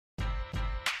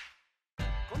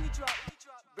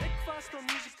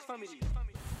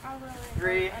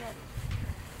3,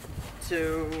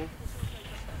 2,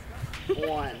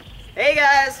 1. Hey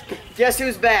guys, guess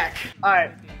who's back?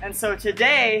 Alright, and so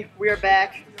today we are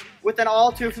back with an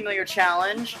all too familiar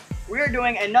challenge. We are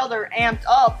doing another amped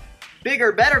up,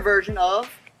 bigger, better version of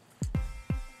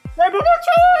Rainbow Milk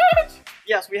Challenge!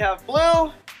 Yes, we have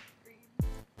blue,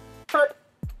 purple,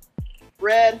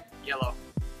 red, yellow.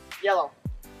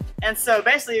 And so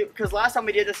basically, because last time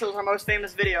we did this, it was our most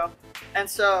famous video. And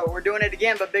so we're doing it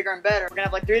again, but bigger and better. We're gonna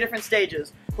have like 3 different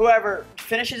stages. Whoever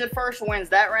finishes it first wins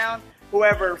that round.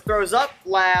 Whoever throws up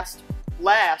last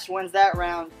wins that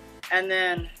round. And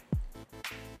then,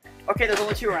 okay, there's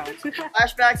only 2 rounds.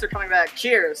 Flashbacks are coming back.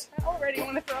 Cheers. I already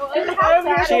want to throw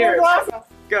up. Cheers.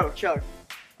 Go, chug.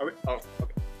 Are we? Oh,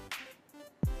 okay.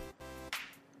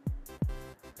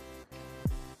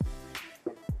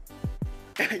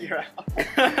 You're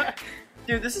out.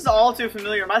 Dude, this is all too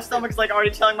familiar. My stomach's like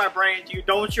already telling my brain,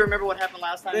 don't you remember what happened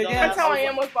last time? That's how I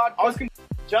am with vodka.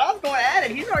 John's going at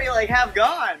it. He's already like half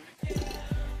gone.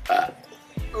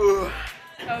 Oh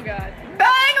god.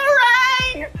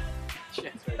 Bang-a-rang!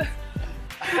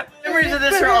 Memories of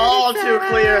this are all too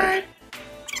clear.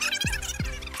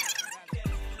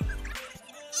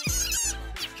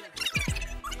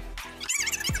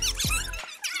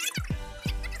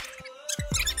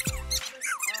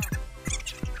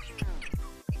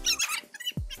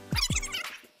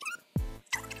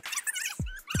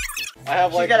 I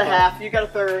have like. You got a half, you got a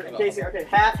third. Casey, okay,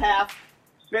 half,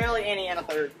 barely any, and a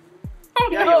third. Oh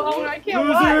Yeah, no, I can't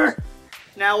watch.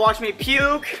 Now watch me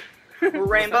puke.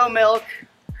 Rainbow milk.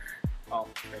 Oh.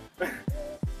 Okay.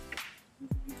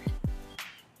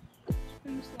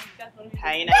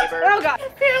 Hey neighbor. Oh god. I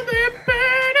feel it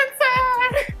burn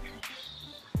inside.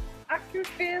 I can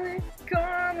feel it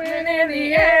coming in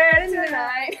the air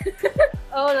tonight.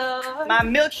 Oh no. My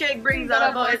milkshake brings all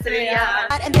the boys to the yard.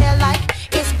 And they're like,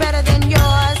 it's better than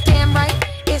yours, damn right.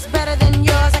 It's better than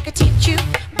yours, I could teach you,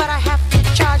 but I have to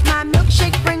charge. My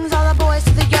milkshake brings all the boys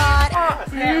to the yard.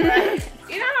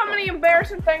 You know how many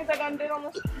embarrassing things I done did on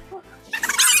this?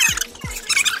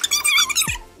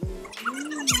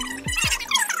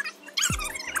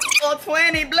 Oh,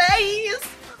 20 blaze!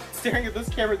 Staring at this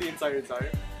camera the entire time.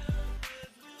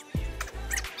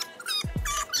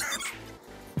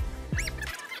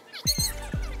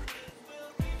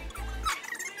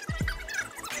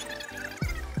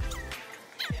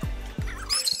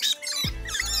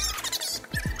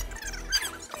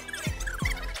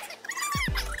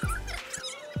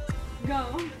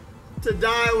 Go. To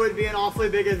die would be an awfully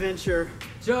big adventure.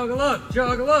 Jog a look,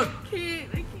 jog a look. I can't.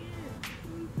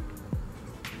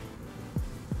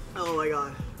 Oh my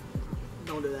god.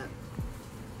 Don't do that.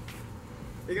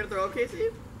 You gonna throw up, Casey?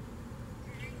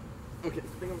 Okay,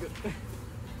 I think I'm good.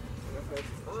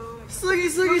 Sluggy,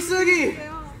 sluggy, sluggy!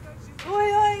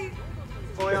 Oi, oi.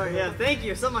 Oh yeah, thank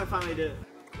you. Someone finally did.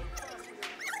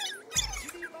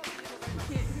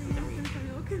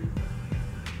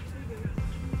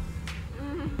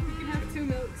 You have 2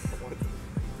 milks.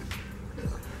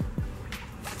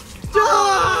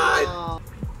 Done!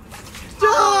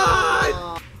 Done!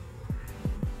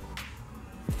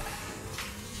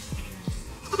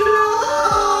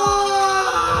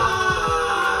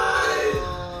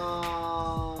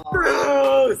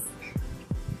 Bruce!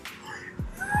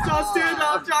 John, stand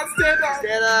up! John, stand up!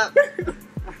 Stand up.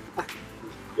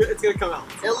 It's gonna come out.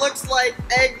 It looks like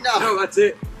eggnog. No, that's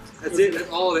it. That's it. That's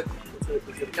all of it.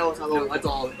 No, it's not No, over. that's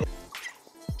all of it.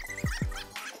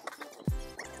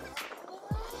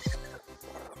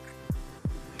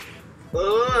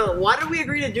 Why did we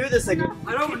agree to do this again?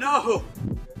 I don't know.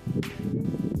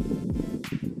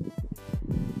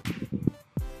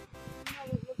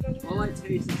 All I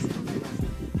taste is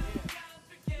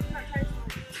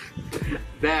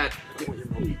bad.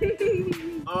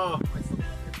 Oh.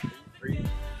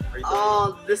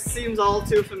 Oh, this seems all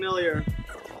too familiar.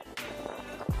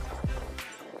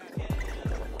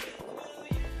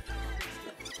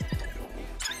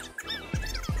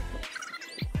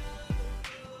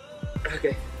 Okay.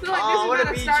 I feel like Oh, what this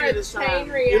a is gonna beat you start a this chain time.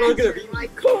 reaction. You're not gonna beat me.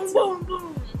 Like boom, boom,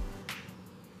 boom.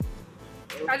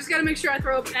 I just gotta make sure I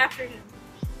throw up after him.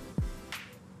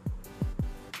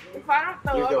 If I don't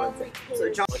throw You up, go I'll in. be So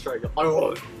cool. John, I'll try again.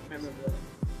 Oh.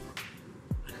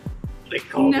 They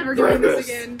call I'm never doing this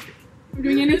again. I'm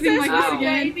doing anything like this Ow.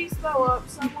 again. Maybe throw up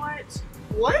somewhat.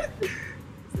 what?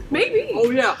 Maybe.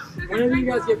 Oh yeah. Whenever you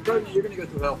guys get pregnant, you're gonna go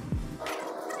through hell.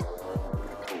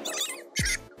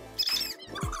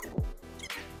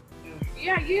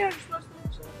 Yeah, you're supposed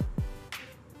to.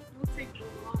 We'll take the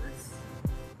loss.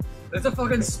 There's a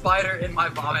fucking spider in my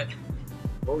vomit.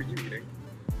 What were you eating?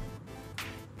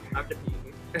 After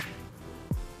peeing.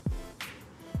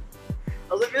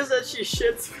 Olivia said she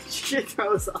shits when she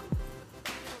throws up.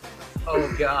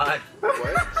 Oh god.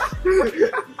 What? Oh,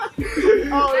 That's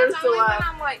there's the only when laugh.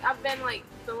 I'm like, I've been like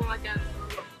feeling like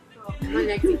my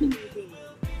neck.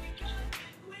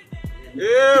 Ew!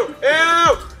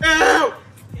 Ew! Ew!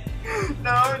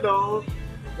 No, no.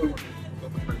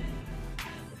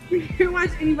 We can't watch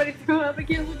anybody throw up. I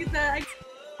can't look at that.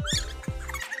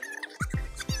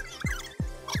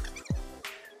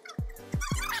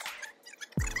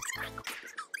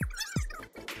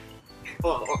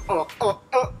 Oh.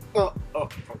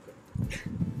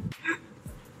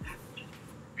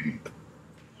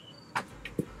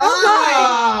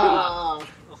 Ah!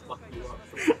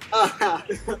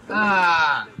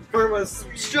 Ah! Karma's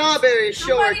strawberry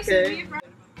Somebody send me shortcake. a bro-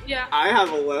 Yeah. I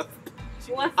have a list.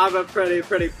 What? I'm a pretty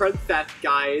princess,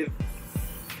 guys.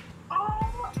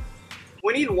 Oh.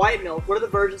 We need white milk. What do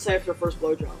the virgins say after first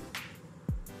blowjob?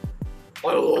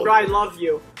 Oh. I love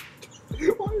you.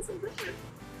 Why is it red?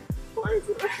 Why is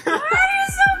it red? Why are you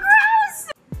so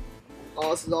gross?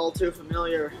 Oh, this is all too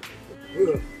familiar.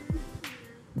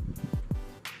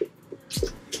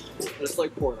 It's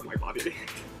like porn on my body.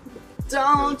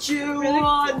 Don't you Really?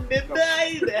 want me,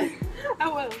 baby? I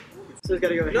will. So it's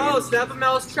gotta go. No, snap a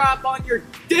mouse trap on your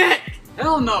dick!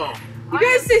 Hell no. You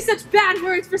guys say such bad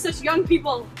words for such young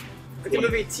people. It's gonna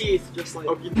be teeth, just like.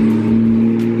 Okay. You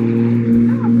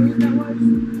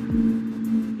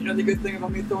know the good thing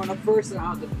about me throwing up first? I don't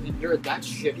have to endure that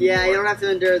shit. Yeah, you anymore. don't have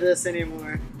to endure this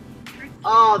anymore.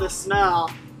 Oh, the smell.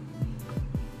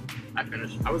 I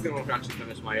finished. I was gonna actually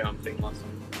finish my thing last time.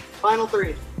 Final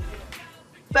three.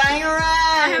 Bang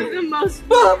I have around! the most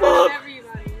Boom, fun boom. of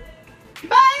everybody.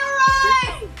 Bang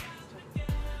around!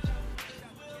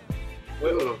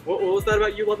 Wait, what was that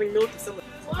about you loving milk? Look,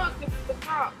 it's the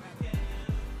prop.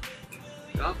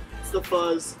 It's the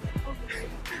fuzz.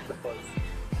 The fuzz.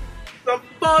 The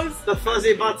fuzz! The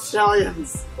fuzzy butt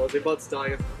stallions. Fuzzy butt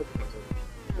stallion.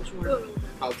 Which People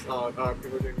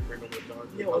doing Rainbow Milk Dog.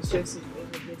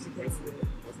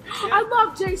 I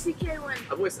love JC Caitlin.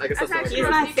 I guess that's That's not actually He's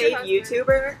good. my Future fake husband.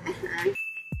 YouTuber.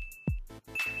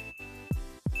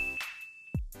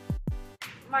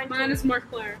 Mine is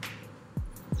Markiplier.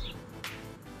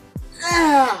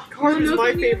 Ah, Carmen's Milk my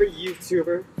in you? favorite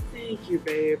YouTuber. Thank you,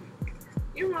 babe.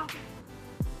 You're welcome.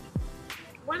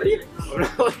 What What are is you? it?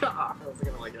 I was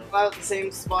gonna like it. I'm at the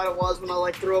same spot it was when I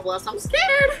like threw up last time. I'm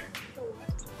scared.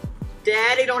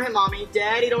 Daddy, don't hit mommy.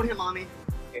 Daddy, don't hit mommy.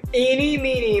 Eeny,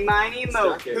 meeny, miny,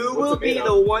 mo. Stack it. Who What's will it be made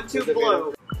the of? one to What's it made blow?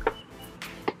 of?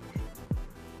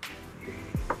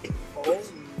 Oh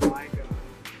my god.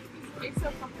 It's so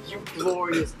fucking You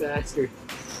glorious bastard.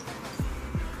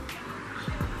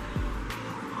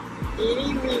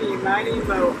 Eeny, meeny, miny,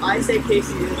 mo. I say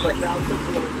Casey is like round to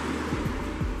blow.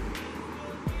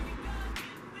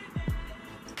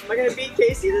 Am I gonna beat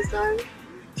Casey this time?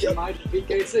 Might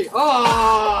BKC.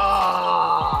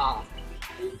 Oh!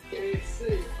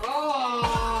 BKC. Oh!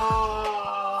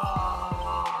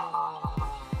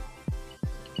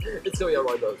 It's still yeah,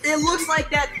 right though. It looks like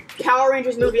that Power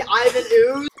Rangers movie, Ivan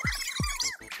Ooze.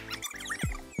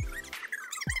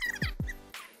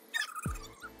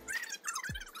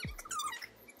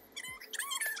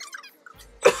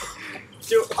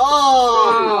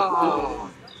 Oh!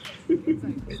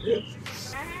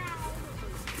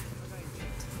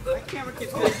 My camera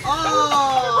keeps going.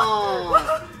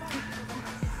 Oh!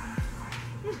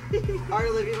 Alright,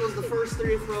 Olivia, it was the first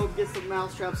three throw gets the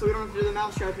mousetrap, so we don't have to do the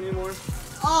mousetrap anymore.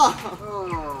 Oh!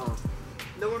 Oh.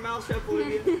 No more mousetrap,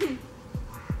 Olivia.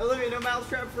 Olivia, no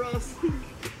mousetrap for us.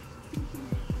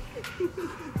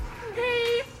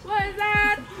 He was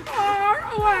that far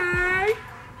away.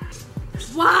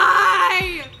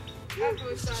 Why?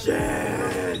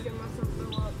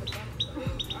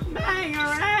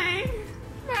 Bangarang!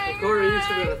 Corey used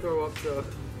to be able to throw up, so.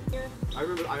 I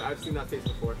remember I've seen that face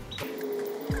before.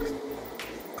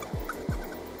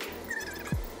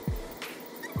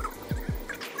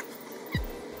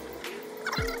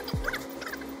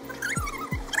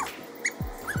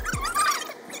 Do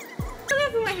I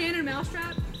have my hand in a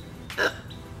mousetrap?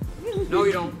 No,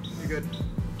 you don't. You're good.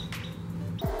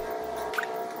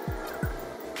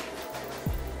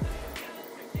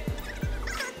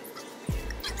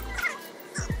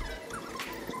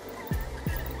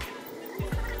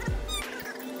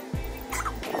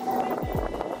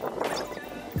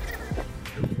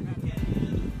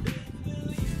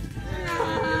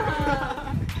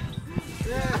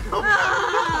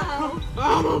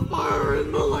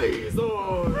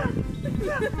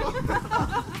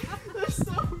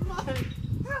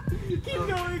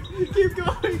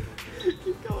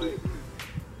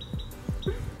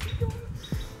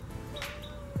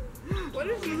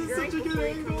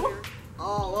 mango.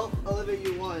 Oh, well,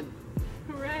 Olivia, you won.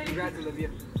 Hooray. Congrats, Olivia.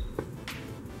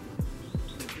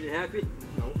 You happy?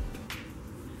 No.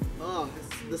 Oh,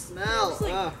 the smell. Just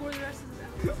like Ugh. pour the rest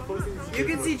of this out. You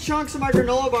can see chunks of my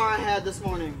granola bar I had this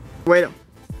morning. Wait.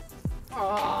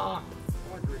 Ah.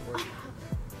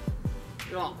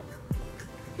 Oh.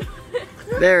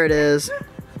 There it is.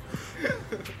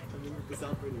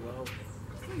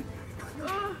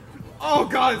 Oh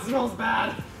god, it smells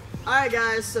bad. Alright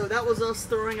guys, so that was us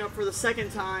throwing up for the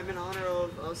second time in honor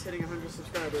of us hitting 100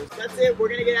 subscribers. That's it, we're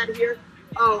gonna get out of here.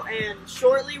 Oh, and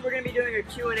shortly we're gonna be doing a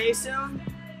Q&A soon.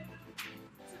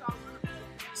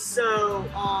 So,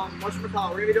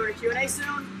 whatchamacallit, we're gonna be doing a Q&A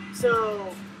soon. So,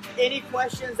 any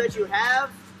questions that you have,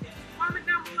 Comment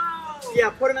down below. yeah,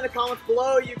 put them in the comments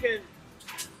below. You can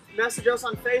message us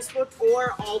on Facebook,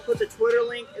 or I'll put the Twitter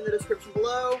link in the description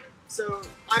below. So,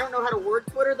 I don't know how to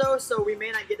work Twitter though, so we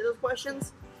may not get to those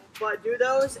questions. But do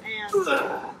those, and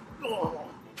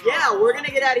yeah, we're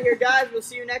gonna get out of here, guys. We'll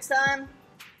see you next time.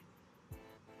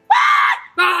 Bye!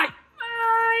 Bye.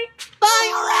 Bye!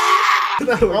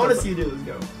 I want to see you do this,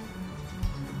 go.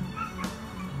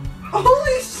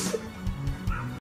 Holy shit!